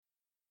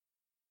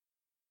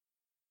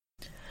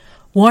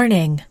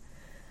Warning!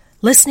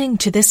 Listening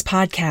to this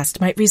podcast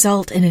might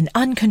result in an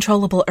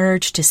uncontrollable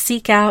urge to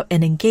seek out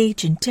and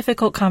engage in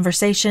difficult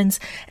conversations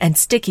and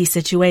sticky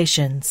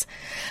situations.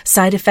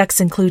 Side effects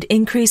include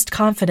increased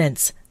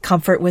confidence,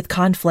 comfort with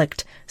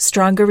conflict,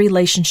 stronger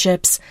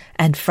relationships,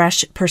 and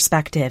fresh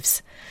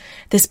perspectives.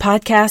 This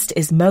podcast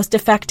is most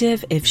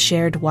effective if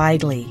shared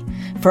widely.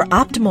 For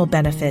optimal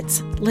benefits,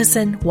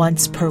 listen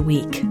once per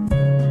week.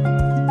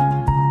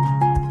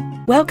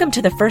 Welcome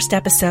to the first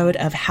episode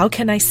of How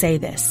Can I Say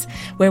This?,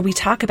 where we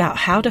talk about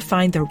how to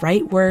find the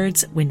right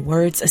words when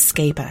words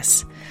escape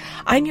us.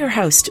 I'm your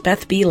host,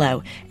 Beth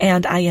Bilo,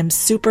 and I am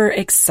super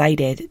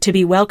excited to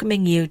be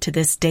welcoming you to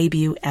this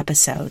debut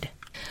episode.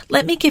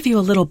 Let me give you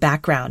a little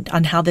background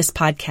on how this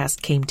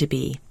podcast came to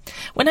be.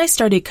 When I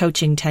started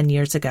coaching 10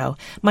 years ago,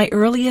 my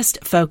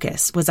earliest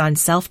focus was on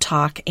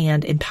self-talk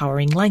and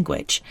empowering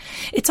language.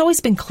 It's always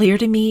been clear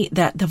to me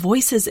that the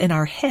voices in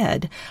our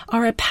head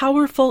are a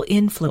powerful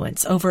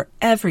influence over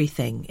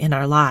everything in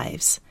our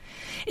lives.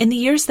 In the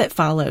years that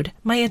followed,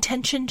 my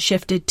attention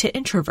shifted to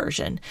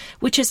introversion,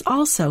 which is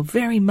also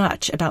very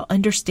much about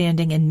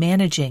understanding and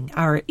managing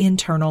our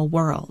internal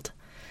world.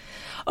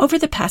 Over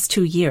the past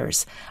 2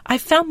 years,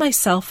 I've found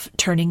myself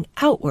turning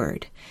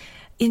outward,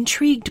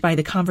 intrigued by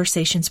the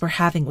conversations we're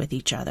having with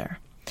each other.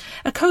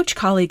 A coach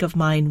colleague of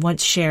mine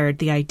once shared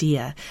the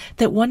idea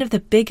that one of the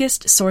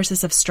biggest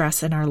sources of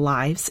stress in our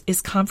lives is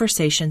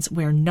conversations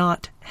we're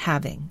not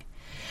having.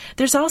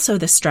 There's also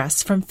the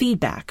stress from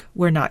feedback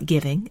we're not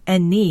giving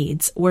and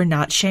needs we're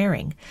not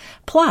sharing.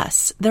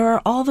 Plus, there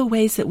are all the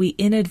ways that we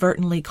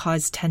inadvertently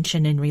cause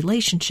tension in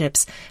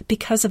relationships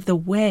because of the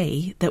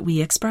way that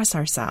we express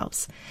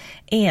ourselves.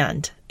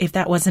 And if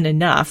that wasn't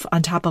enough,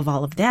 on top of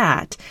all of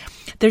that,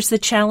 there's the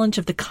challenge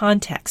of the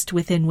context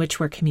within which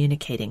we're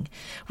communicating,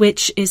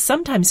 which is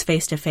sometimes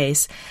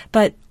face-to-face,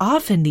 but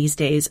often these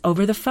days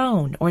over the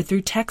phone or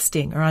through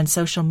texting or on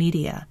social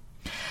media.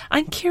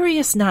 I'm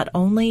curious not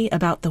only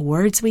about the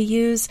words we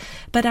use,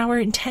 but our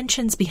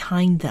intentions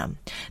behind them,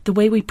 the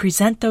way we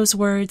present those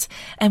words,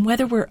 and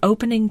whether we're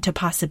opening to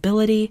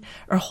possibility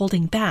or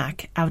holding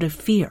back out of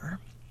fear.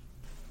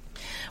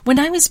 When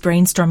I was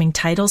brainstorming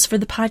titles for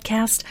the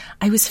podcast,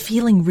 I was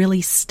feeling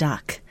really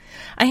stuck.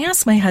 I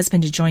asked my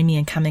husband to join me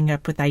in coming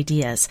up with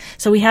ideas,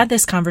 so we had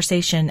this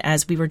conversation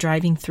as we were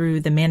driving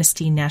through the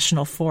Manistee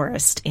National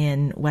Forest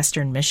in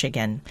western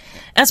Michigan.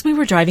 As we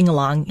were driving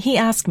along, he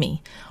asked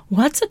me,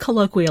 "What's a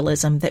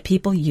colloquialism that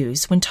people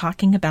use when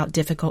talking about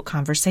difficult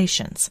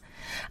conversations?"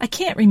 I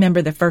can't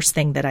remember the first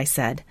thing that I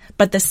said,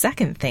 but the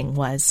second thing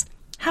was,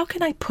 "How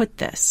can I put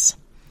this?"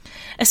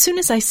 As soon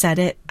as I said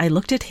it, I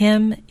looked at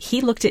him,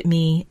 he looked at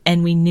me,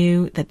 and we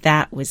knew that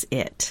that was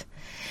it.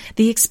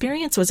 The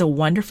experience was a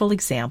wonderful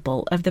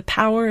example of the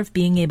power of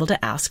being able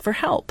to ask for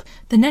help.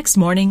 The next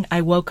morning,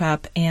 I woke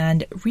up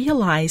and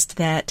realized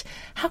that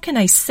 "how can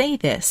I say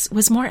this"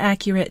 was more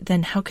accurate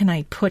than "how can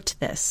I put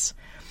this."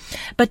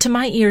 But to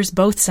my ears,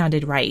 both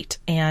sounded right,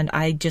 and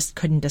I just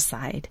couldn't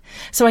decide.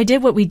 So I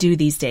did what we do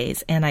these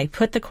days, and I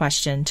put the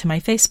question to my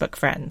Facebook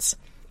friends.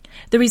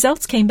 The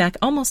results came back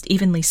almost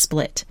evenly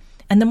split,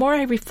 and the more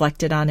I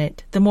reflected on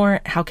it, the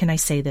more "how can I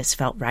say this"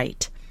 felt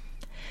right.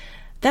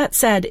 That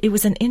said, it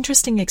was an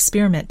interesting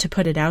experiment to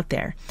put it out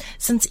there,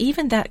 since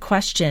even that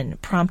question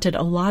prompted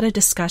a lot of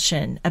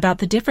discussion about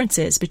the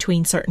differences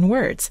between certain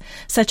words,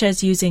 such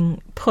as using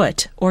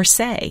put or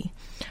say,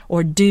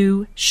 or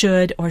do,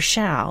 should, or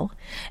shall,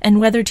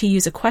 and whether to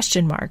use a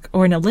question mark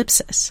or an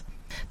ellipsis.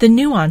 The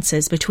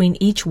nuances between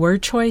each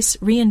word choice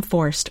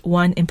reinforced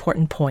one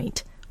important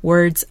point: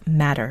 words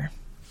matter.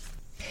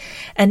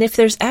 And if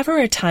there's ever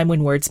a time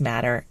when words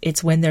matter,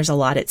 it's when there's a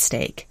lot at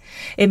stake.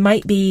 It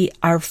might be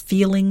our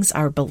feelings,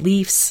 our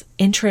beliefs,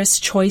 interests,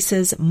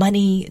 choices,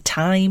 money,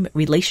 time,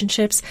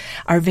 relationships,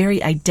 our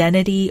very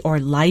identity or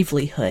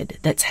livelihood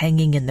that's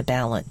hanging in the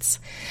balance.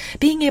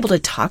 Being able to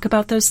talk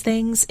about those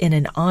things in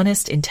an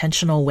honest,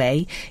 intentional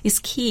way is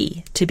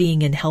key to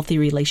being in healthy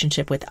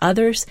relationship with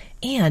others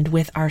and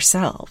with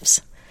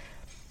ourselves.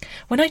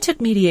 When I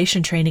took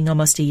mediation training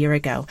almost a year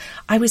ago,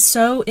 I was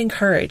so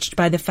encouraged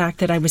by the fact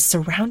that I was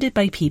surrounded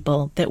by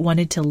people that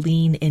wanted to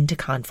lean into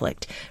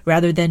conflict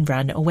rather than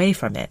run away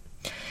from it.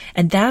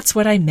 And that's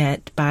what I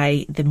meant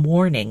by the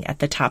warning at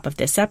the top of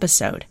this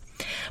episode.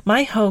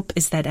 My hope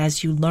is that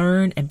as you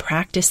learn and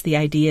practice the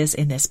ideas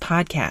in this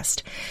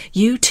podcast,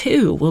 you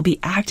too will be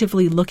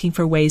actively looking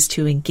for ways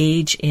to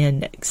engage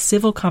in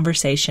civil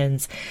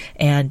conversations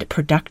and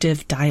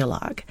productive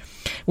dialogue.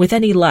 With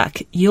any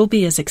luck, you'll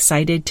be as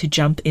excited to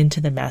jump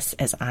into the mess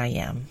as I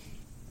am.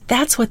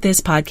 That's what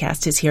this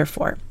podcast is here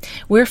for.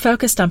 We're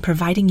focused on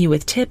providing you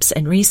with tips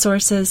and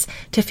resources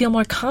to feel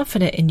more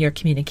confident in your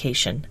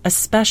communication,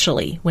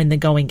 especially when the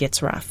going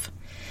gets rough.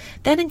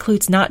 That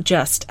includes not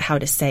just how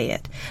to say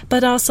it,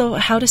 but also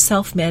how to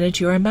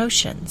self-manage your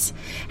emotions,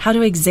 how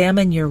to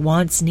examine your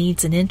wants,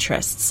 needs, and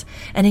interests,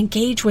 and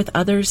engage with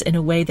others in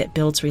a way that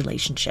builds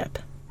relationship.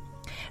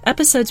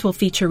 Episodes will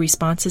feature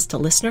responses to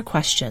listener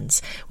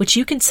questions, which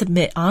you can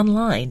submit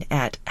online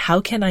at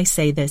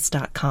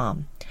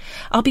howcanisaythis.com.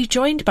 I'll be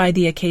joined by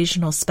the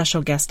occasional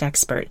special guest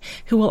expert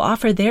who will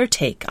offer their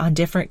take on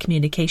different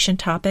communication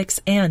topics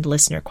and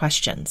listener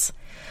questions.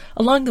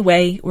 Along the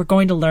way, we're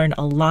going to learn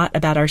a lot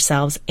about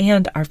ourselves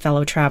and our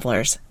fellow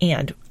travelers,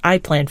 and I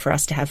plan for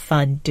us to have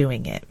fun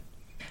doing it.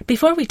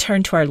 Before we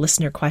turn to our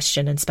listener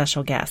question and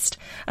special guest,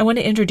 I want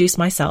to introduce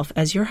myself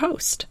as your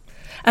host.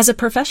 As a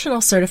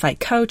professional certified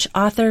coach,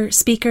 author,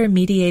 speaker,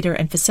 mediator,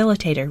 and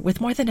facilitator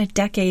with more than a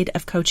decade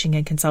of coaching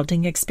and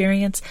consulting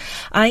experience,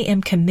 I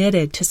am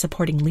committed to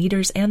supporting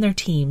leaders and their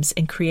teams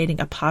in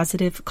creating a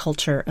positive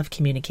culture of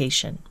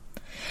communication.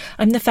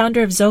 I'm the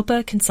founder of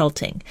Zopa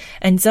Consulting,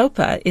 and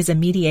Zopa is a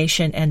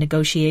mediation and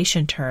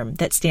negotiation term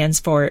that stands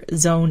for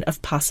Zone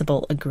of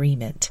Possible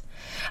Agreement.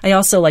 I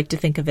also like to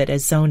think of it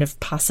as Zone of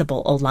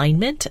Possible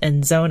Alignment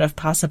and Zone of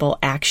Possible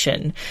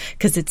Action,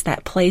 because it's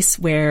that place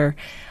where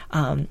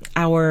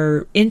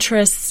our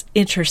interests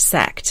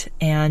intersect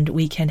and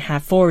we can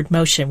have forward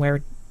motion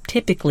where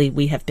typically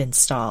we have been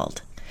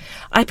stalled.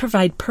 I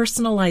provide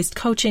personalized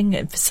coaching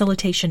and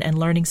facilitation and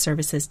learning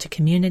services to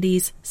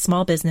communities,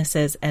 small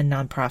businesses, and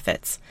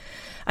nonprofits.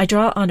 I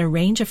draw on a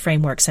range of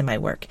frameworks in my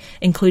work,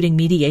 including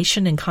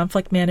mediation and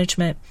conflict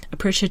management,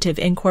 appreciative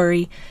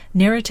inquiry,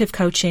 narrative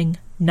coaching,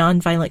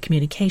 nonviolent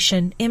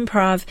communication,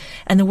 improv,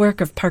 and the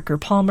work of Parker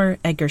Palmer,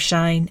 Edgar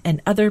Schein,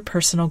 and other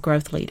personal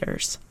growth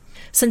leaders.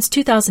 Since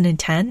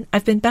 2010,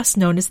 I've been best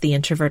known as the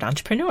Introvert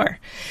Entrepreneur.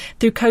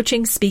 Through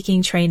coaching,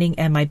 speaking, training,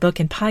 and my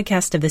book and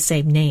podcast of the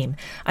same name,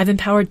 I've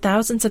empowered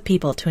thousands of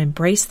people to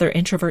embrace their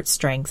introvert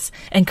strengths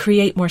and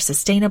create more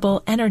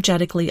sustainable,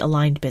 energetically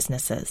aligned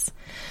businesses.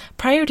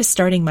 Prior to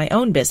starting my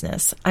own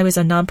business, I was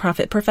a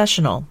nonprofit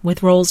professional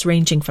with roles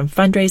ranging from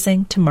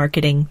fundraising to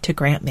marketing to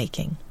grant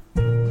making.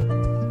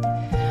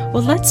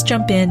 Well, let's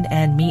jump in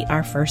and meet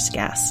our first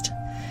guest.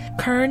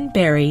 Kern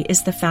Berry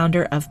is the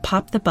founder of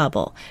Pop the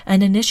Bubble,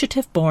 an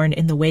initiative born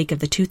in the wake of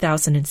the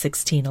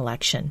 2016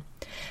 election.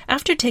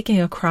 After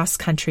taking a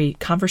cross-country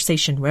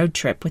conversation road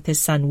trip with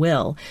his son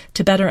Will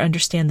to better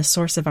understand the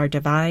source of our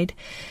divide,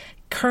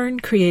 Kern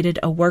created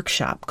a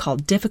workshop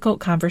called Difficult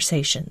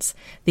Conversations,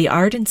 the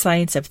art and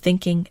science of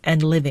thinking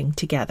and living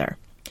together.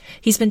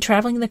 He's been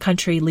traveling the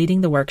country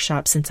leading the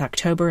workshop since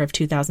October of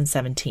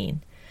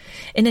 2017.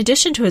 In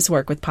addition to his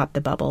work with Pop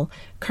the Bubble,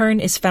 Kern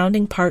is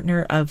founding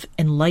partner of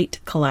Enlight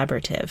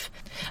Collaborative,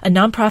 a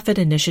nonprofit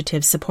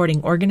initiative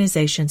supporting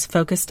organizations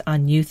focused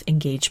on youth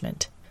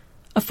engagement.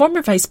 A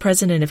former vice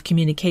president of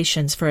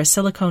communications for a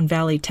Silicon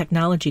Valley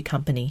technology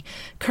company,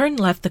 Kern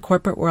left the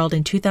corporate world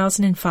in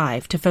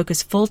 2005 to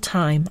focus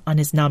full-time on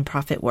his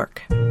nonprofit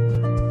work.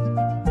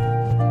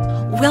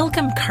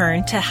 Welcome,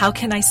 Kern, to How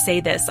Can I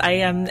Say This? I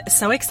am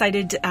so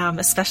excited,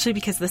 especially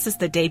because this is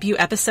the debut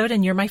episode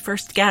and you're my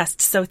first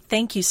guest. So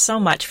thank you so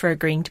much for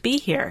agreeing to be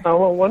here. Oh,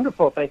 well,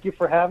 wonderful. Thank you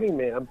for having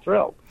me. I'm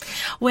thrilled.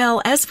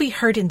 Well, as we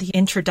heard in the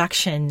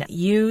introduction,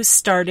 you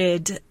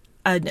started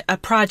a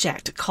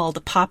project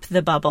called Pop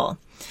the Bubble.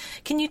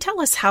 Can you tell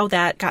us how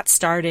that got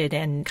started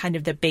and kind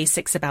of the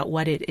basics about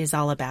what it is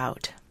all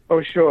about?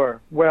 Oh,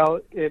 sure. Well,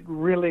 it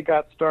really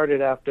got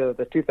started after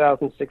the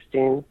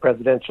 2016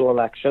 presidential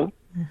election.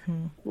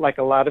 Mm-hmm. Like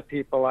a lot of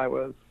people, I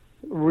was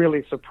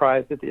really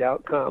surprised at the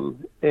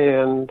outcome.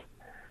 And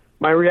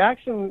my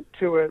reaction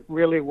to it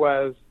really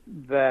was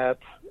that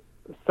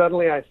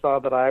suddenly I saw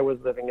that I was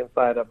living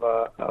inside of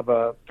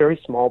a very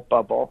small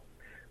bubble,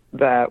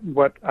 that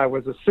what I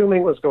was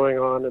assuming was going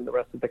on in the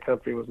rest of the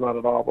country was not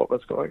at all what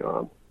was going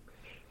on.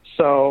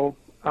 So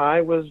I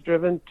was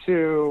driven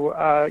to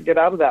get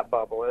out of that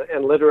bubble.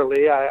 And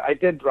literally, I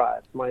did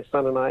drive. My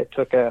son and I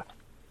took a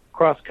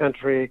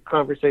cross-country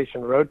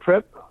conversation road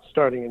trip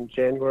starting in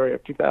January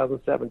of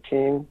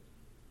 2017.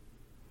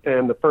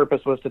 And the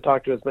purpose was to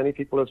talk to as many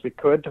people as we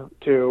could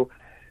to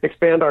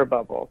expand our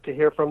bubble, to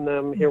hear from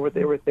them, hear what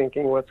they were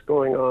thinking, what's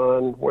going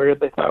on, where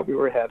they thought we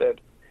were headed.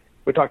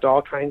 We talked to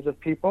all kinds of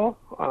people,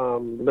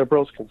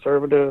 liberals,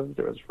 conservatives.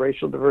 There was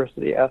racial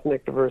diversity,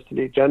 ethnic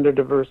diversity, gender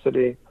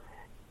diversity.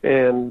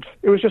 And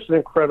it was just an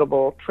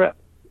incredible trip.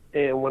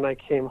 And when I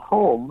came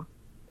home,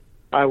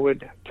 I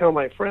would tell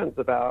my friends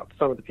about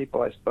some of the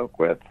people I spoke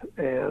with,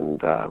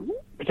 and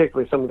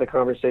particularly some of the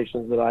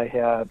conversations that I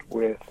had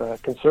with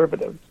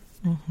conservatives.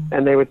 Mm-hmm.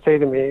 And they would say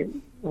to me,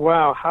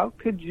 wow, how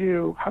could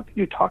you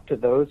talk to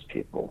those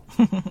people?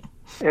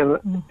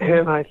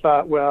 And I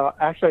thought, well,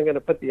 actually, I'm going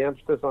to put the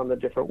emphasis on the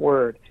different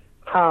word.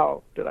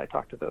 How did I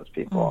talk to those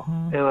people?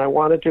 Mm-hmm. And I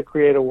wanted to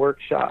create a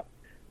workshop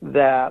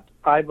that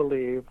I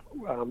believe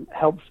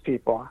helps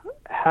people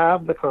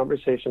have the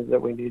conversations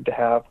that we need to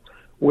have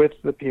with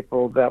the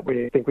people that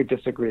we think we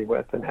disagree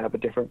with and have a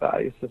different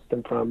value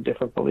system from,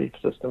 different belief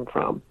system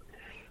from.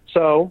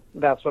 So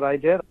that's what I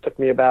did. It took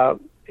me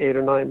about 8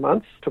 or 9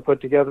 months to put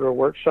together a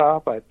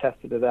workshop. I've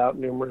tested it out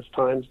numerous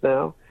times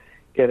now,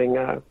 getting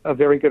a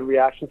very good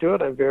reaction to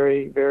it. I'm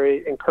very,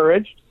 very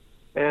encouraged.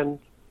 And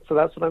so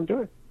that's what I'm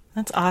doing.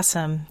 That's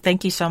awesome.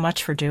 Thank you so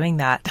much for doing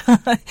that.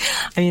 I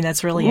mean,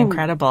 that's really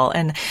incredible.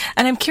 And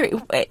I'm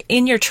curious,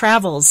 in your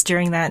travels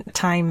during that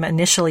time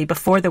initially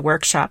before the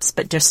workshops,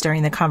 but just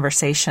during the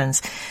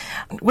conversations,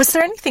 was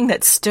there anything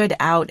that stood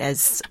out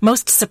as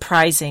most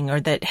surprising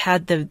or that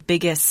had the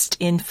biggest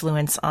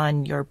influence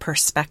on your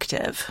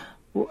perspective?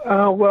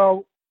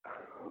 Well,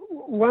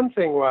 one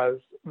thing was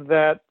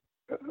that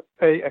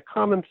a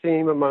common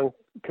theme among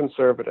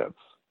conservatives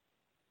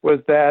was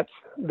that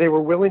they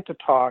were willing to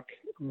talk,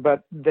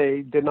 but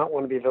they did not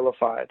want to be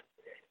vilified.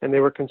 And they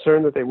were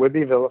concerned that they would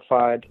be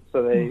vilified,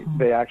 so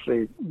they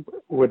actually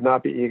would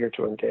not be eager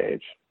to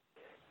engage.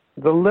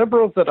 The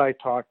liberals that I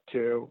talked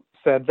to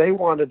said they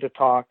wanted to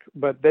talk,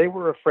 but they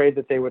were afraid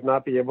that they would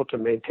not be able to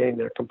maintain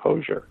their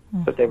composure,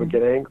 that they would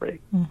get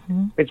angry,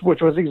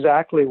 which was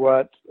exactly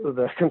what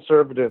the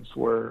conservatives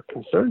were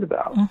concerned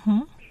about.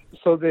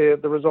 So the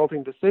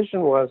resulting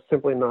decision was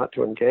simply not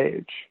to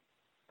engage.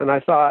 And I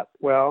thought,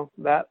 well,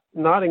 that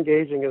not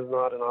engaging is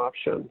not an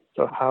option.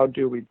 So how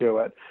do we do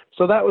it?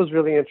 So that was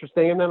really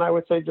interesting. And then I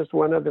would say just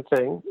one other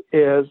thing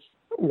is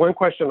one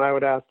question I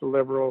would ask the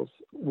liberals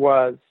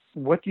was,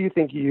 what do you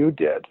think you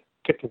did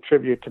to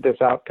contribute to this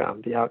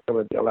outcome, the outcome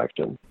of the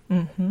election?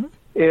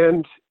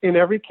 And in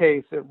every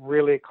case, it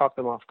really caught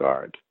them off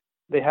guard.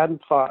 They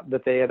hadn't thought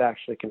that they had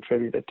actually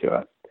contributed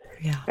to it.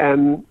 Yeah.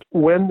 And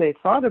when they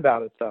thought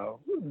about it, though,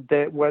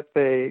 what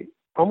they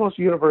almost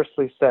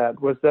universally said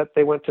was that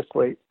they went to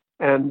sleep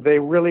and they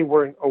really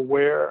weren't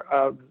aware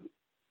of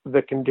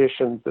the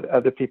conditions that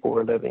other people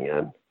were living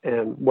in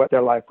and what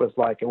their life was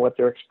like and what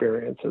their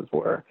experiences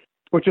were,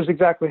 which is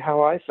exactly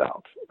how I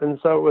felt. And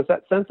so it was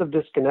that sense of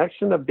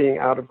disconnection, of being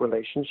out of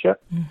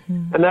relationship.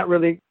 And that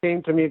really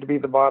came to me to be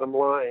the bottom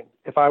line.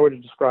 If I were to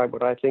describe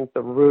what I think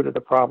the root of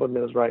the problem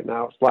is right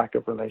now, it's lack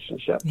of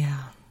relationship.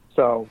 Yeah.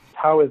 So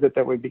how is it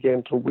that we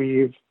begin to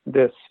weave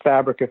this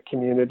fabric of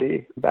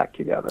community back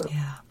together?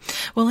 Yeah.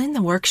 Well, in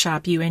the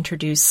workshop, you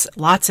introduce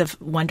lots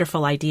of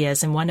wonderful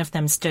ideas, and one of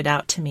them stood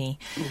out to me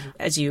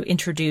as you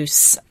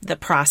introduce the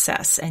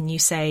process. And you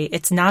say,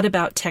 it's not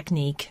about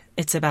technique,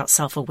 it's about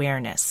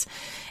self-awareness.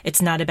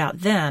 It's not about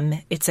them,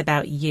 it's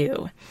about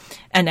you.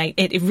 And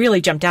it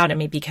really jumped out at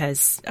me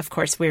because, of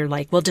course, we're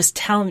like, well, just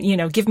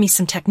give me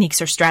some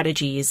techniques or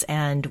strategies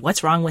and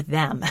what's wrong with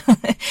them.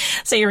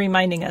 So you're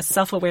reminding us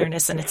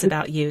self-awareness and it's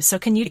about you. So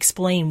can you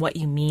explain what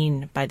you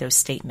mean by those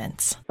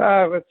statements?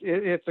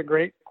 It's a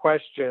great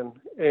question.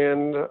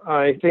 And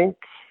I think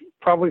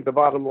probably the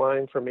bottom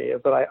line for me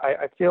is that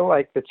I feel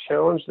like the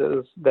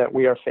challenges that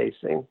we are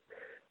facing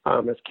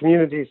as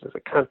communities, as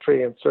a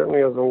country, and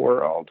certainly as a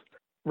world,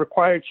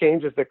 require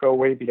changes that go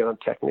way beyond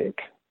technique.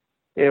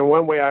 And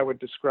one way I would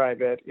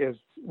describe it is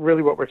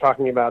really what we're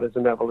talking about is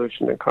an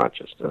evolution in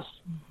consciousness.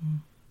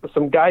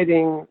 Some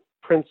guiding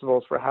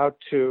principles for how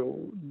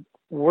to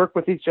work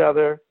with each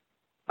other,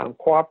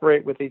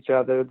 cooperate with each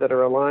other that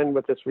are aligned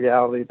with this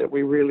reality that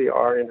we really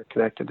are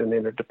interconnected and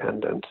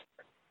interdependent.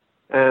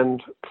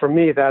 And for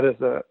me,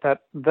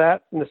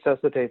 that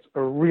necessitates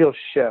a real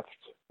shift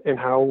in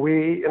how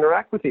we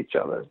interact with each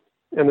other.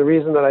 And the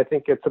reason that I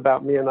think it's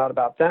about me and not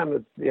about them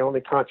is the only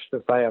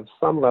consciousness I have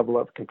some level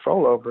of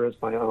control over is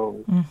my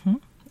own.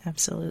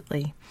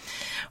 Absolutely.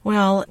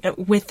 Well,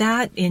 with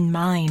that in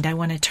mind, I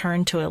want to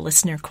turn to a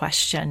listener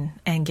question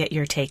and get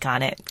your take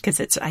on it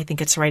because I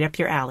think it's right up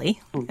your alley.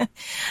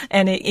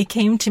 And it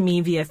came to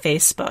me via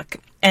Facebook.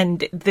 And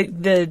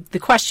the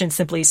question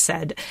simply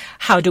said,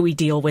 how do we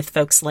deal with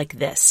folks like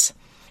this?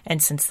 And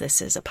since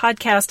this is a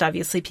podcast,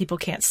 obviously people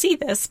can't see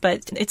this,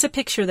 but it's a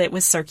picture that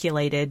was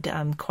circulated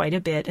quite a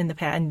bit in the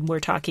past, and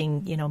we're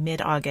talking,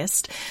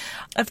 mid-August,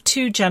 of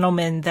two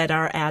gentlemen that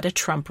are at a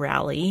Trump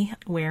rally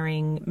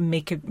wearing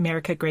Make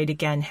America Great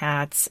Again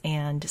hats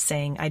and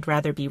saying, I'd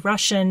rather be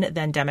Russian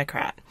than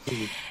Democrat.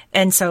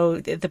 And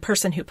so the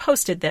person who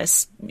posted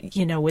this,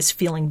 was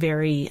feeling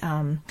very,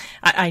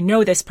 I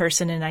know this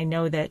person and I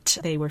know that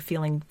they were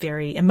feeling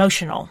very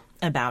emotional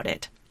about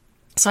it.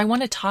 So I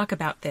want to talk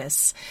about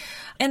this.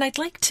 And I'd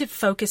like to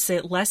focus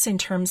it less in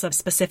terms of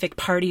specific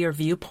party or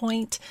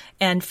viewpoint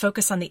and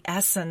focus on the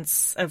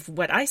essence of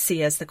what I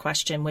see as the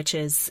question, which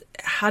is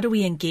how do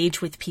we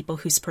engage with people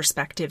whose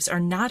perspectives are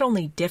not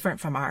only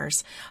different from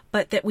ours,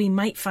 but that we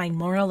might find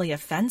morally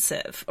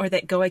offensive or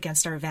that go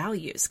against our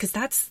values? Because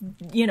that's,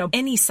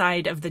 any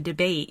side of the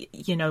debate,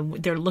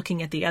 they're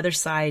looking at the other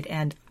side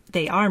and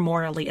they are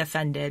morally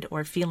offended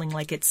or feeling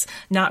like it's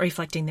not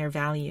reflecting their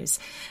values.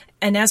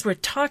 And as we're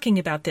talking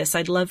about this,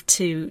 I'd love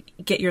to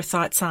get your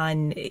thoughts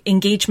on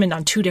engagement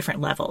on two different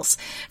levels.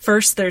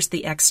 First, there's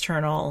the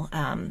external,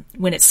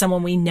 when it's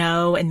someone we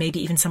know and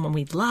maybe even someone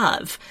we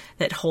love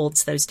that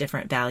holds those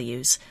different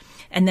values.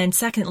 And then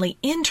secondly,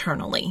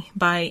 internally,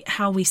 by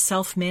how we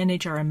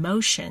self-manage our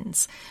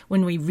emotions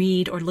when we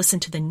read or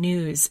listen to the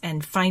news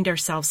and find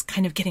ourselves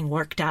kind of getting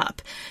worked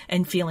up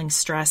and feeling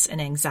stress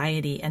and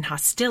anxiety and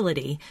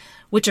hostility,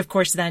 which of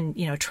course then,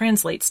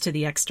 translates to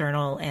the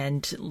external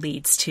and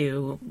leads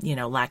to,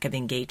 lack of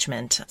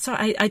engagement. So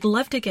I'd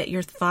love to get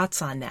your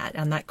thoughts on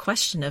that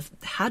question of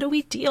how do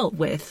we deal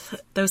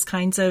with those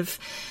kinds of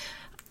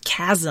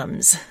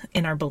chasms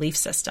in our belief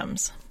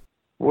systems?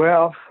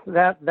 Well,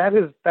 that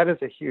is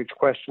a huge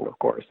question, of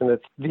course, and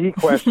it's the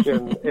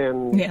question,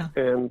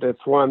 and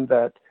it's one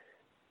that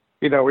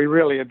we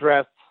really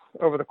addressed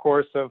over the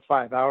course of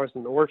 5 hours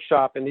in the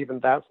workshop, and even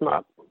that's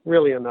not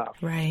really enough.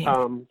 Right.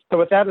 So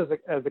with that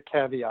as a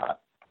caveat,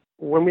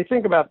 when we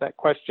think about that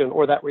question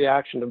or that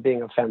reaction of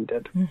being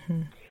offended,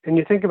 and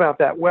you think about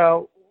that,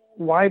 well,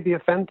 why be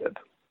offended?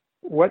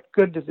 What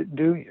good does it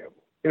do you?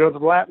 The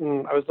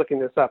Latin, I was looking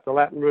this up, the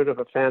Latin root of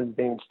offend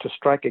means to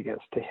strike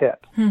against, to hit.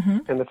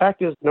 And the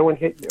fact is, no one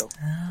hit you.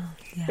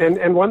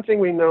 And one thing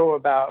we know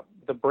about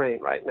the brain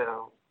right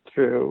now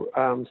through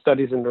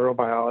studies in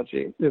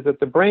neurobiology is that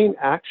the brain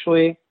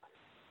actually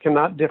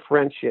cannot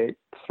differentiate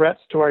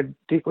threats to our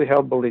deeply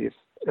held beliefs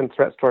and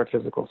threats to our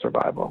physical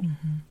survival.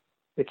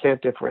 It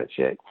can't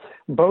differentiate.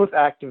 Both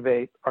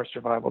activate our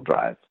survival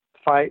drive: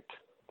 fight,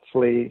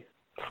 flee,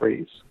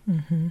 freeze.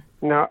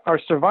 Now, our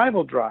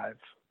survival drive,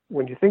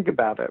 when you think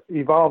about it,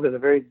 evolved at a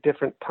very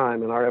different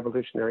time in our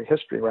evolutionary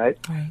history, right?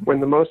 When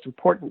the most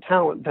important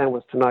talent then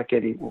was to not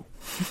get eaten.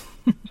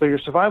 So your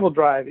survival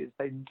drive is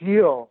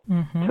ideal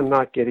to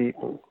not get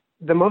eaten.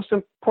 The most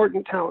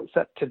important talent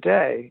set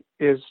today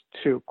is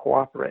to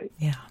cooperate.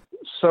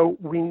 So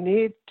we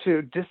need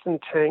to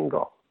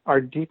disentangle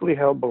our deeply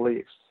held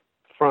beliefs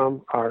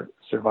from our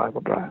survival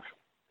drive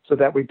so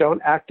that we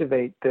don't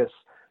activate this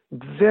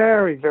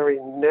very, very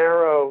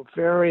narrow,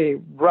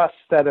 very rough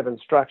set of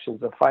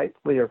instructions of fight,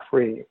 flee, or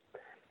free,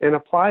 and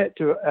apply it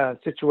to a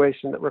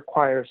situation that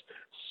requires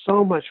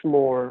so much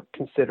more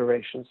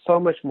consideration, so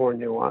much more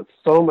nuance,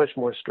 so much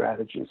more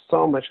strategy,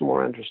 so much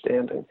more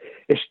understanding.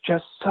 It's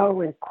just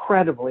so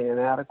incredibly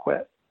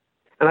inadequate.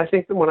 And I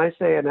think that when I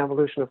say an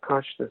evolution of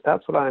consciousness,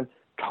 that's what I'm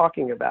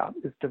talking about,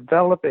 is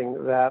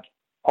developing that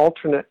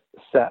alternate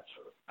set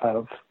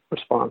of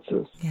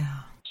responses.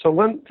 So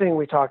one thing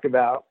we talk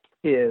about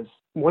is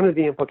one of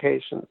the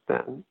implications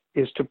then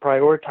is to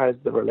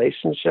prioritize the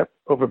relationship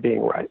over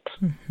being right.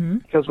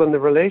 Because when the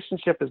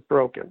relationship is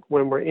broken,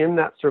 when we're in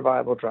that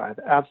survival drive,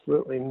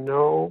 absolutely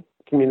no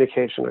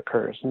communication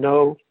occurs,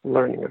 no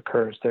learning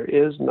occurs, there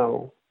is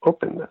no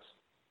openness.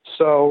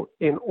 So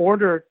in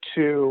order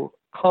to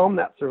calm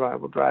that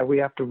survival drive, we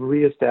have to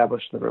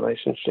reestablish the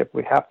relationship,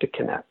 we have to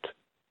connect.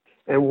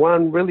 And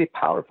one really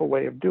powerful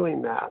way of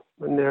doing that,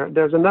 and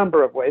there's a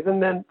number of ways,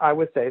 and then I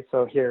would say,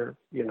 so here,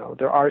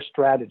 there are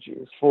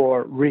strategies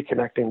for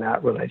reconnecting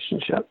that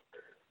relationship.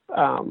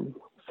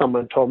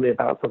 Someone told me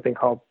about something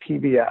called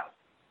PBS,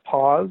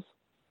 pause,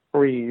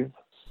 breathe,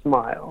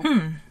 smile.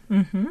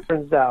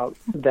 Turns out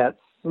that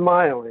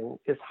smiling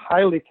is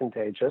highly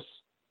contagious,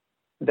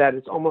 that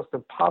it's almost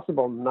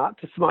impossible not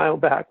to smile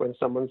back when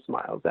someone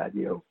smiles at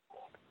you.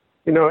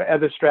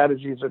 Other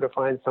strategies are to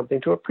find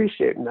something to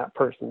appreciate in that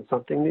person,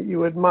 something that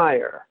you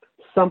admire,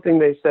 something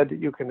they said that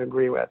you can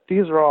agree with.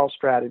 These are all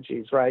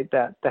strategies, right,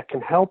 that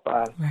can help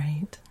us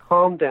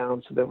calm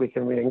down so that we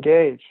can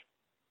re-engage.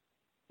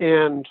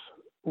 And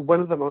one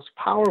of the most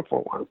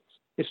powerful ones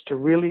is to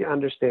really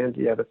understand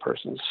the other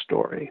person's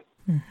story.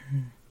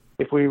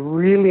 If we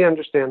really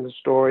understand the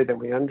story, then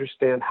we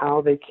understand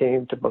how they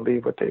came to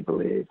believe what they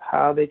believe,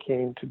 how they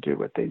came to do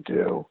what they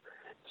do.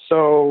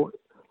 So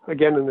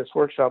again, in this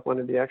workshop, one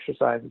of the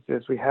exercises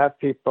is we have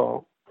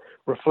people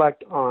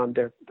reflect on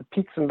the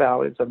peaks and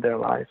valleys of their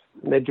life.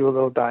 And they do a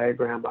little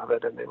diagram of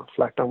it, and they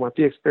reflect on what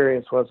the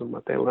experience was and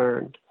what they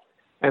learned.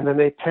 And then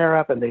they pair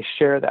up and they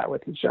share that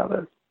with each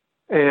other.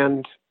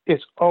 And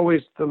it's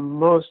always the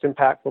most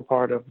impactful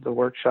part of the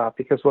workshop,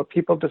 because what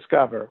people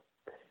discover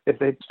is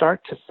they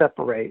start to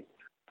separate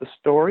the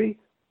story,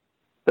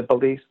 the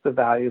beliefs, the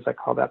values, I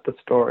call that the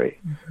story,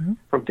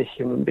 from the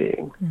human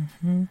being.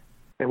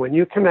 And when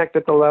you connect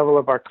at the level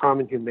of our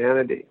common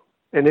humanity,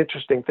 an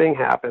interesting thing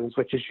happens,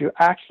 which is you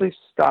actually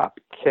stop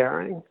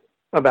caring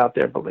about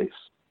their beliefs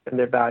and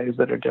their values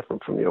that are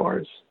different from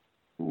yours.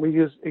 We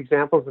use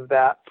examples of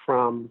that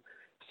from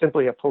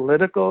simply a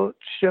political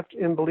shift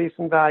in beliefs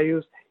and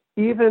values,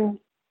 even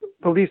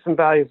beliefs and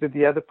values that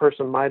the other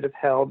person might have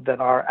held that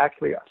are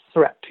actually a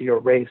threat to your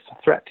race,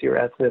 a threat to your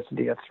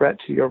ethnicity, a threat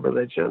to your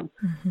religion.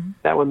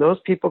 That when those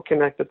people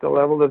connect at the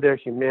level of their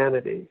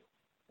humanity,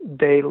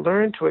 they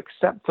learn to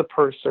accept the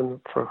person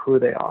for who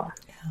they are.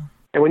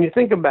 And when you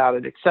think about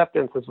it,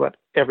 acceptance is what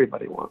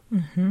everybody wants.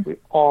 We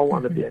all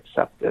want to be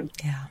accepted.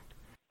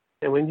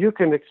 And when you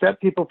can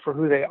accept people for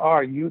who they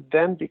are, you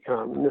then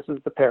become, and this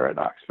is the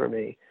paradox for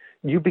me,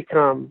 you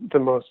become the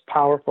most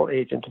powerful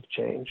agent of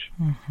change,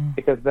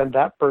 because then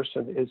that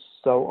person is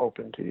so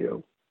open to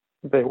you.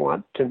 They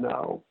want to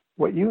know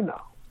what you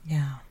know.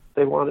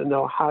 They want to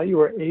know how you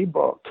were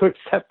able to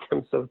accept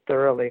them so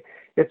thoroughly.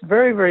 It's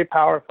very, very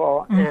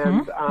powerful.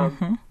 And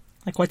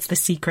like, what's the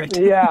secret?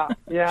 Yeah.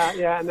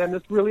 And then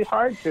it's really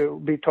hard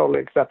to be totally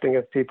accepting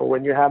of people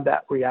when you have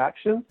that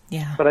reaction.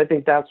 But I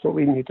think that's what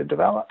we need to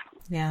develop.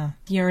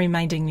 You're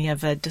reminding me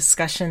of a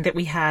discussion that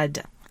we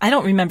had. I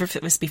don't remember if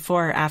it was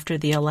before or after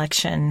the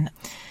election,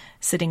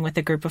 sitting with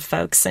a group of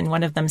folks, and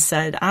one of them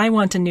said, I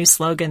want a new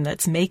slogan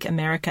that's "Make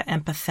America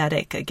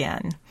Empathetic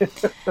Again."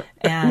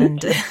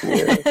 And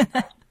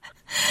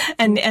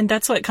And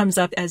that's what comes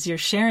up as you're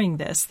sharing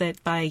this,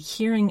 that by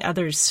hearing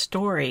others'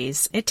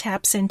 stories, it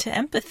taps into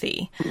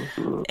empathy.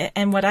 Mm-hmm.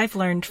 And what I've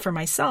learned for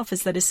myself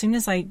is that as soon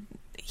as I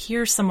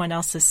hear someone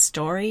else's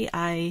story,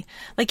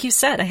 like you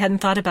said, I hadn't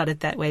thought about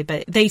it that way,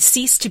 but they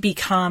cease to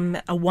become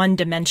a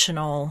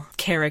one-dimensional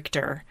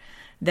character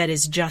that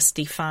is just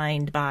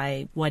defined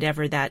by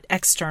whatever that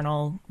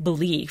external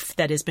belief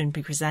that has been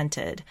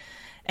presented.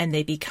 And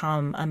they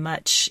become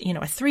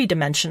a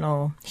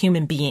three-dimensional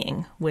human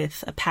being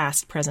with a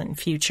past, present, and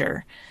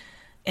future.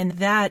 And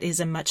that is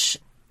a much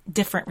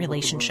different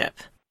relationship.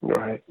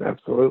 Right,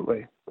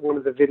 absolutely. One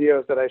of the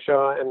videos that I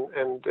show,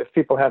 and if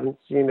people haven't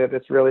seen it,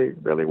 it's really,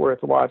 really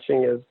worth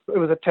watching, it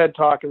was a TED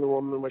Talk and the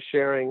woman was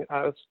sharing.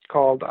 It's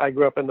called, I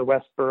Grew Up in the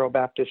Westboro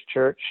Baptist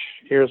Church.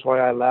 Here's Why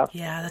I Left.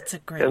 Yeah, that's a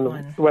great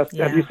one.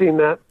 Yeah. Have you seen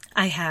that?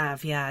 I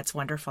have, yeah. It's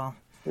wonderful.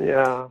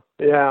 Yeah.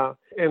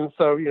 And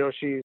so,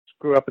 she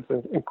grew up in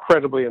an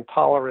incredibly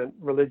intolerant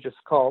religious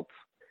cult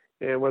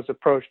and was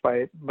approached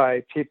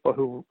by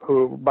people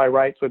who by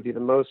rights would be the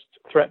most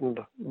threatened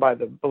by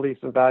the beliefs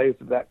and values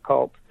of that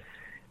cult.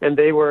 And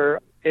they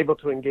were able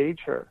to engage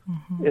her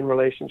in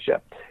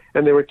relationship.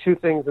 And there were two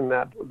things in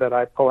that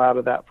I pull out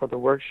of that for the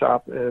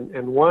workshop.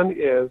 And one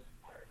is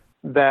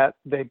that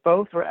they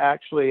both were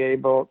actually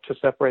able to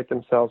separate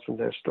themselves from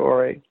their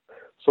story.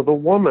 So the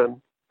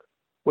woman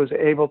was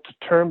able to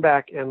turn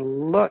back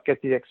and look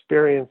at the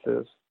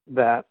experiences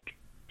that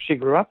she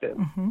grew up in.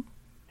 Mm-hmm.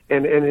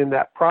 And in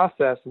that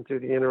process and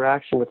through the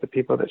interaction with the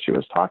people that she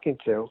was talking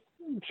to,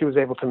 she was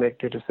able to make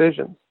good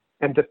decisions.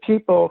 And the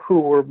people who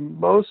were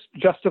most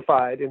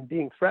justified in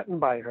being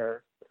threatened by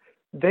her,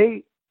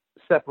 they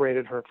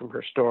separated her from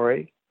her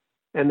story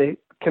and they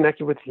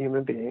connected with the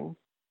human being.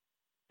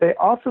 They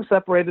also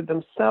separated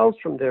themselves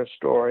from their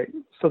story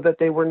so that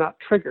they were not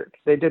triggered.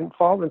 They didn't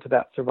fall into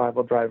that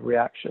survival drive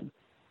reaction.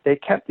 They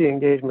kept the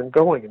engagement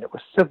going, and it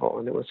was civil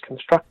and it was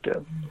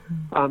constructive.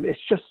 Mm-hmm. It's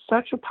just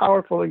such a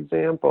powerful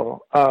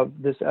example of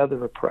this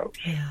other approach.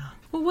 Yeah.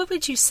 Well, what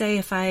would you say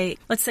if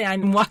let's say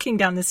I'm walking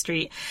down the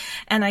street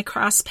and I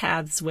cross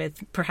paths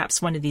with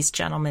perhaps one of these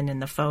gentlemen in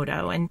the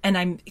photo, and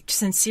I'm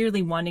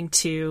sincerely wanting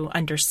to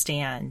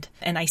understand,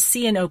 and I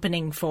see an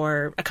opening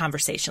for a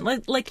conversation.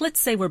 Let's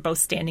say we're both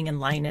standing in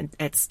line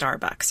at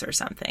Starbucks or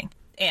something.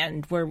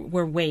 And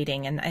we're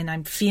waiting, and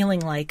I'm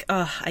feeling like,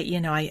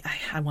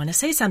 I want to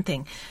say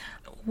something.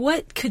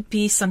 What could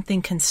be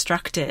something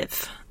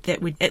constructive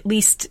that would at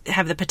least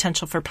have the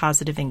potential for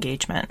positive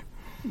engagement?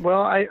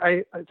 Well,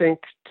 I think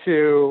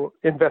to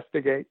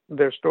investigate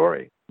their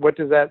story. What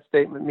does that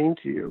statement mean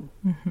to you?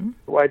 Mm-hmm.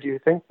 Why do you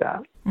think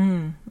that?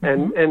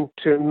 Mm-hmm. And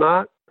to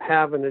not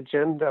have an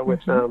agenda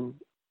with them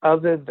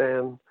other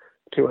than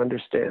to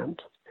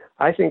understand.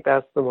 I think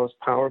that's the most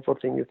powerful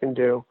thing you can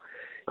do.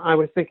 I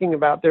was thinking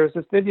about, there was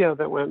this video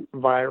that went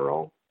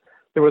viral.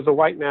 There was a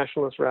white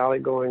nationalist rally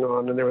going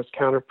on, and there was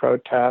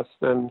counter-protests,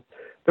 and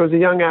there was a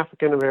young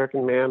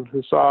African-American man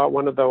who saw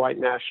one of the white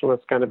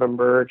nationalists kind of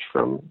emerge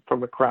from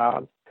a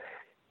crowd.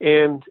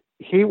 And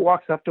he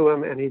walks up to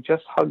him, and he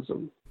just hugs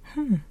him.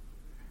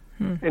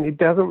 And he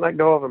doesn't let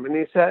go of him. And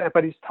he said,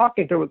 but he's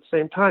talking to him at the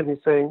same time.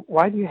 He's saying,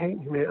 why do you hate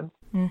me, man?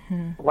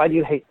 Mm-hmm. Why do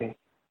you hate me?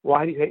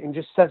 Why do you hate me? And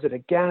just says it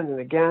again and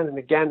again and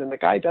again. And the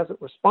guy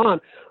doesn't respond,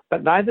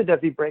 but neither does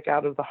he break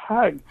out of the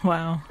hug.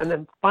 Wow. And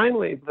then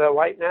finally, the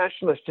white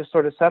nationalist just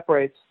sort of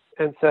separates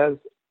and says,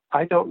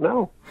 I don't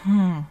know.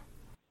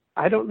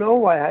 I don't know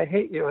why I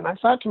hate you. And I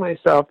thought to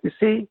myself, you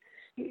see,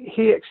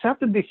 he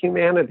accepted the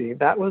humanity.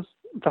 That was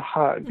the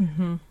hug.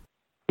 Mm-hmm.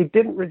 He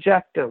didn't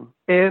reject him.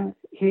 And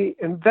he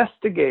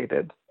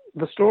investigated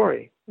the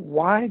story.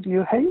 Why do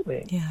you hate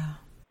me? Yeah.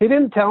 He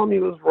didn't tell him he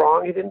was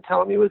wrong. He didn't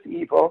tell him he was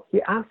evil.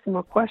 He asked him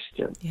a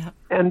question. Yep.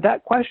 And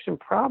that question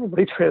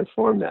probably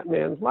transformed that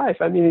man's life.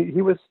 I mean,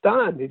 he was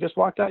stunned. He just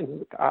walked out and he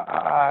was like,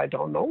 I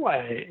don't know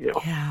why I hate you.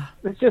 Yeah.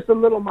 It's just a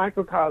little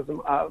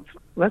microcosm of,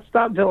 let's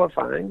stop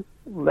vilifying.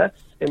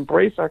 Let's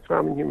embrace our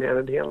common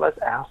humanity and let's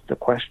ask the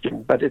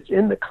question. But it's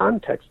in the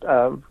context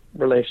of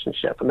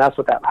relationship. And that's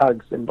what that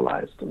hug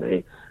symbolized to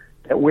me,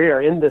 that we are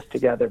in this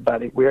together,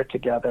 buddy. We're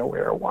together.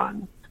 We're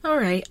one. All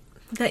right.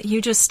 That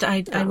you just,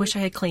 I wish I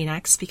had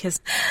Kleenex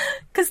because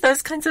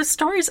those kinds of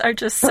stories are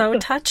just so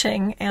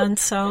touching and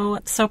so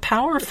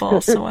powerful.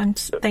 So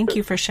thank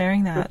you for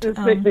sharing that. This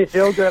makes me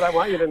feel good. I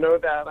want you to know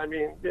that. I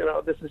mean,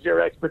 this is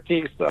your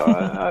expertise, so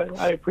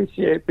I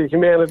appreciate the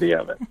humanity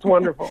of it. It's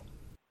wonderful.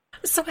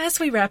 So as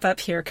we wrap up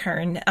here,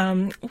 Kern,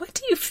 what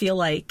do you feel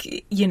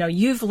like,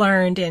 you've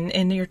learned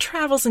in your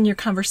travels and your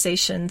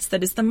conversations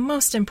that is the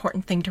most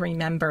important thing to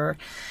remember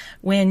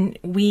when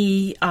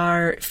we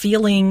are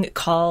feeling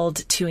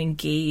called to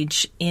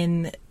engage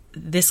in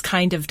this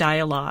kind of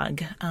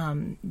dialogue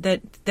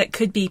that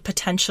could be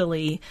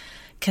potentially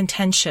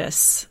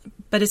contentious,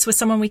 but it's with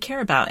someone we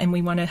care about and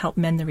we want to help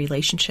mend the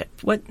relationship?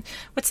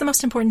 What's the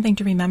most important thing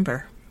to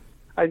remember?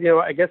 I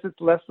guess it's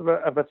less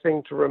of a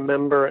thing to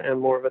remember and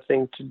more of a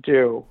thing to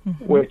do,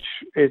 which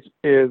is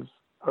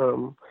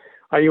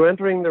are you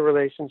entering the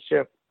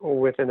relationship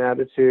with an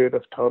attitude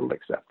of total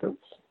acceptance?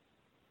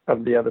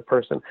 of the other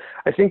person.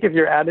 I think if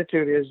your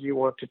attitude is you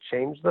want to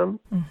change them,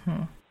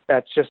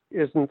 that just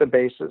isn't the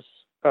basis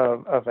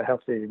of a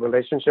healthy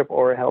relationship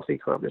or a healthy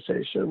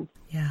conversation.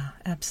 Yeah,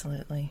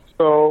 absolutely.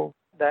 So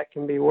that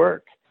can be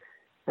work.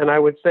 And I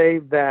would say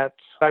that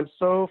I'm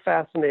so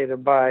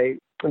fascinated by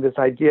this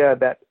idea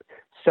that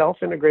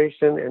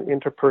self-integration and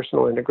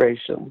interpersonal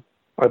integration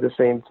are the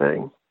same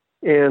thing.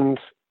 And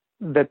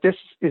that this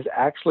is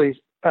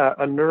actually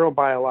a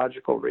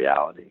neurobiological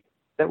reality.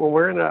 That when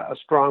we're in a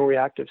strong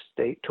reactive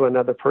state to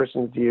another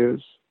person's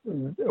views,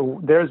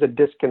 there's a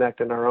disconnect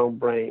in our own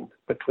brain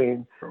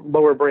between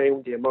lower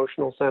brain, the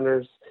emotional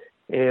centers,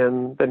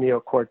 and the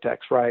neocortex,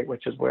 right,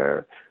 which is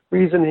where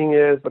reasoning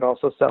is, but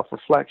also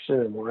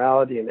self-reflection and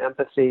morality and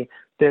empathy.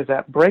 There's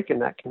that break in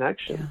that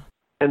connection. Yeah.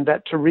 And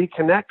that to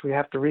reconnect, we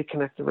have to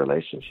reconnect the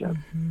relationship.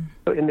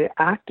 So in the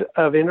act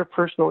of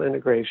interpersonal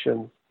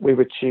integration, we've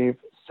achieved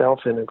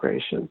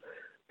self-integration.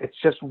 It's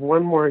just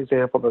one more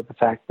example of the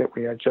fact that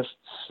we are just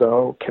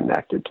so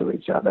connected to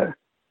each other.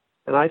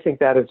 And I think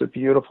that is a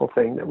beautiful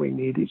thing, that we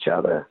need each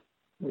other.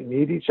 We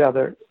need each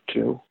other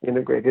to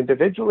integrate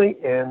individually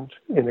and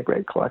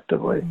integrate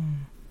collectively.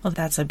 Well,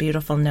 that's a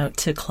beautiful note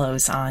to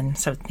close on.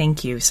 So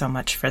thank you so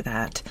much for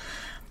that.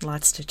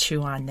 Lots to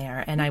chew on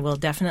there. And I will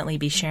definitely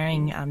be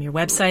sharing your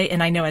website.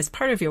 And I know as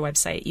part of your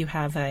website, you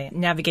have a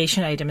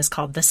navigation item is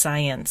called The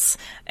Science,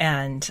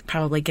 and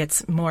probably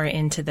gets more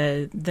into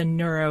the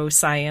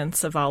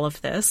neuroscience of all of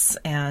this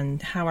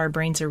and how our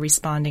brains are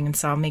responding. And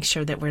so I'll make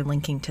sure that we're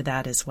linking to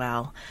that as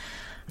well.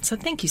 So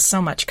thank you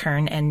so much,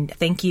 Kern, and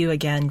thank you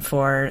again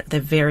for the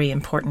very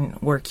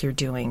important work you're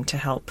doing to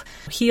help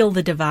heal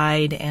the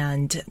divide.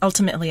 And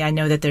ultimately, I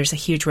know that there's a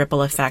huge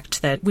ripple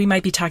effect, that we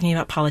might be talking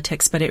about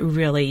politics, but it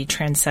really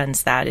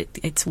transcends that.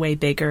 It's way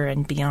bigger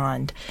and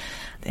beyond.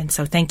 And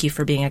so thank you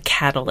for being a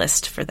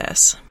catalyst for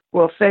this.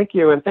 Well, thank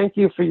you, and thank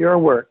you for your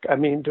work. I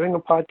mean, doing a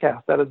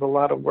podcast, that is a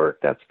lot of work.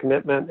 That's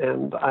commitment,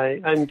 and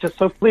I'm just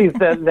so pleased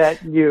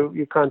that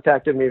you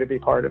contacted me to be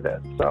part of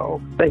it.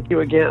 So thank you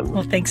again.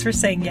 Well, thanks for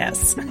saying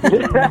yes.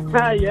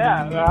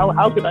 Yeah,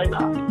 how could I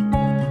not?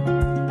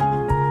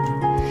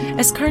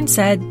 As Kern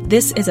said,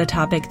 this is a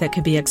topic that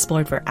could be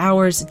explored for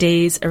hours,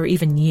 days, or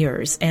even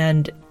years,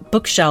 and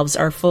bookshelves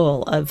are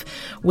full of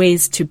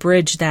ways to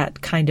bridge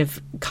that kind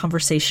of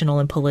conversational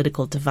and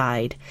political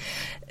divide.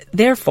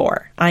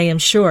 Therefore, I am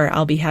sure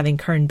I'll be having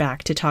Kern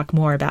back to talk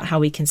more about how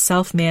we can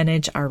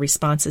self-manage our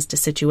responses to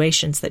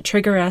situations that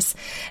trigger us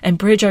and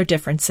bridge our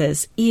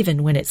differences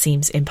even when it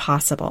seems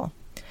impossible.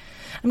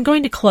 I'm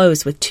going to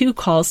close with 2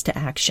 calls to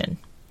action.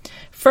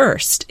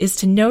 First is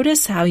to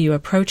notice how you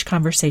approach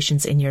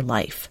conversations in your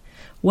life.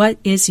 What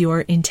is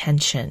your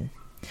intention?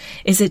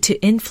 Is it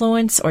to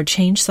influence or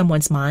change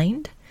someone's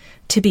mind?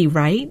 To be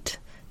right?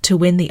 To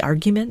win the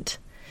argument?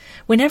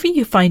 Whenever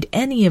you find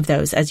any of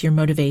those as your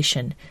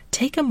motivation,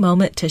 take a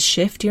moment to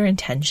shift your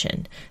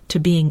intention to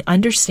being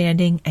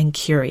understanding and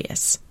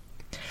curious.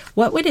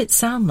 What would it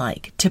sound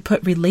like to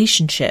put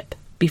relationship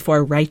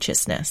before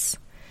righteousness?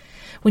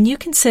 When you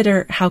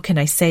consider, how can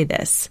I say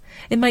this?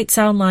 It might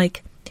sound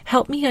like,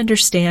 help me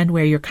understand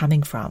where you're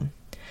coming from.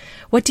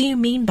 What do you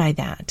mean by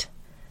that?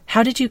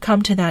 How did you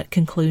come to that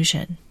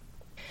conclusion?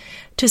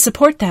 To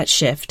support that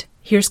shift,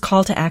 here's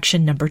call to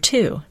action number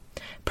 2.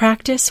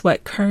 Practice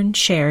what Kern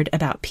shared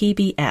about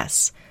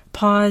PBS.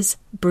 Pause,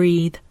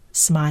 breathe,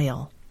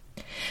 smile.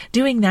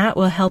 Doing that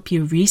will help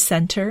you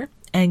recenter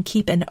and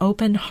keep an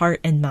open heart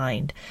and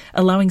mind,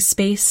 allowing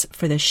space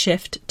for the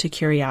shift to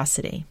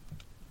curiosity.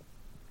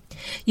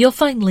 You'll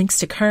find links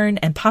to Kern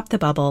and Pop the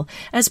Bubble,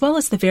 as well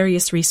as the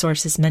various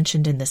resources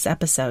mentioned in this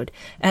episode,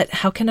 at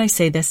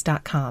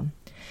howcanisaythis.com.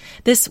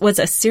 This was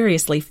a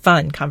seriously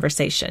fun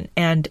conversation,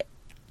 and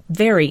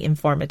very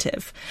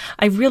informative.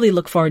 I really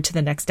look forward to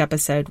the next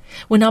episode,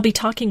 when I'll be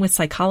talking with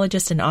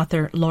psychologist and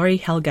author Laurie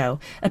Helgo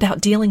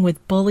about dealing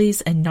with bullies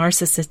and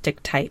narcissistic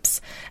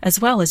types, as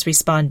well as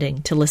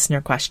responding to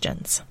listener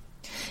questions.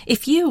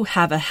 If you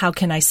have a How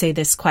Can I Say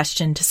This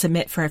question to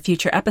submit for a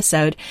future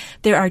episode,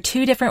 there are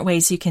 2 different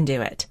ways you can do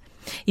it.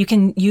 You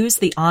can use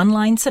the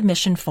online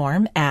submission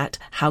form at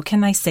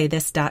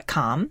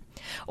howcanisaythis.com,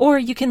 or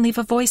you can leave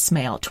a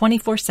voicemail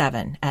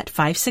 24/7 at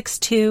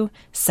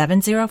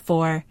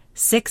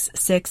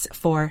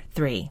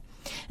 562-704-6643.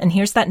 And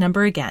here's that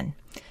number again,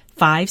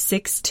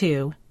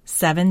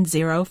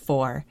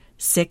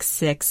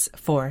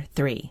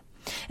 562-704-6643.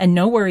 And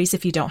no worries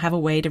if you don't have a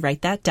way to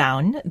write that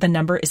down. The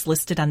number is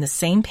listed on the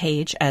same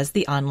page as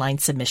the online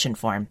submission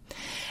form.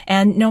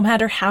 And no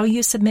matter how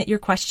you submit your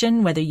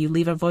question, whether you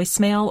leave a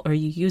voicemail or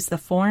you use the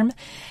form,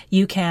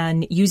 you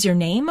can use your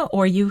name,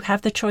 or you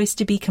have the choice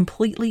to be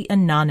completely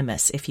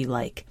anonymous if you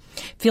like.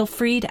 Feel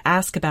free to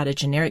ask about a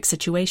generic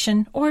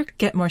situation or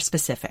get more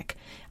specific.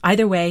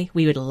 Either way,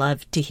 we would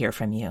love to hear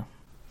from you.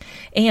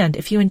 And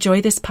if you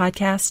enjoy this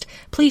podcast,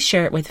 please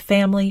share it with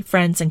family,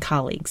 friends, and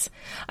colleagues.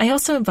 I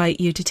also invite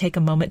you to take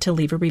a moment to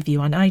leave a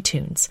review on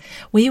iTunes.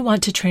 We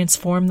want to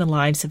transform the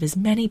lives of as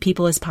many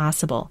people as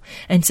possible,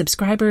 and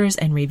subscribers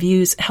and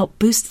reviews help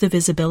boost the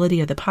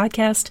visibility of the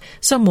podcast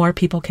so more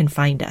people can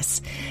find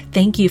us.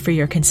 Thank you for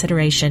your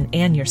consideration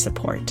and your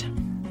support.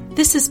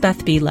 This is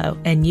Beth Belo,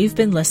 and you've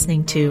been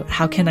listening to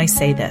How Can I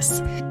Say This?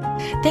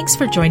 Thanks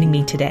for joining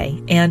me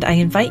today, and I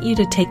invite you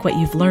to take what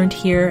you've learned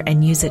here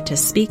and use it to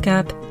speak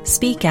up,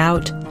 speak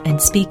out, and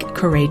speak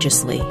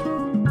courageously.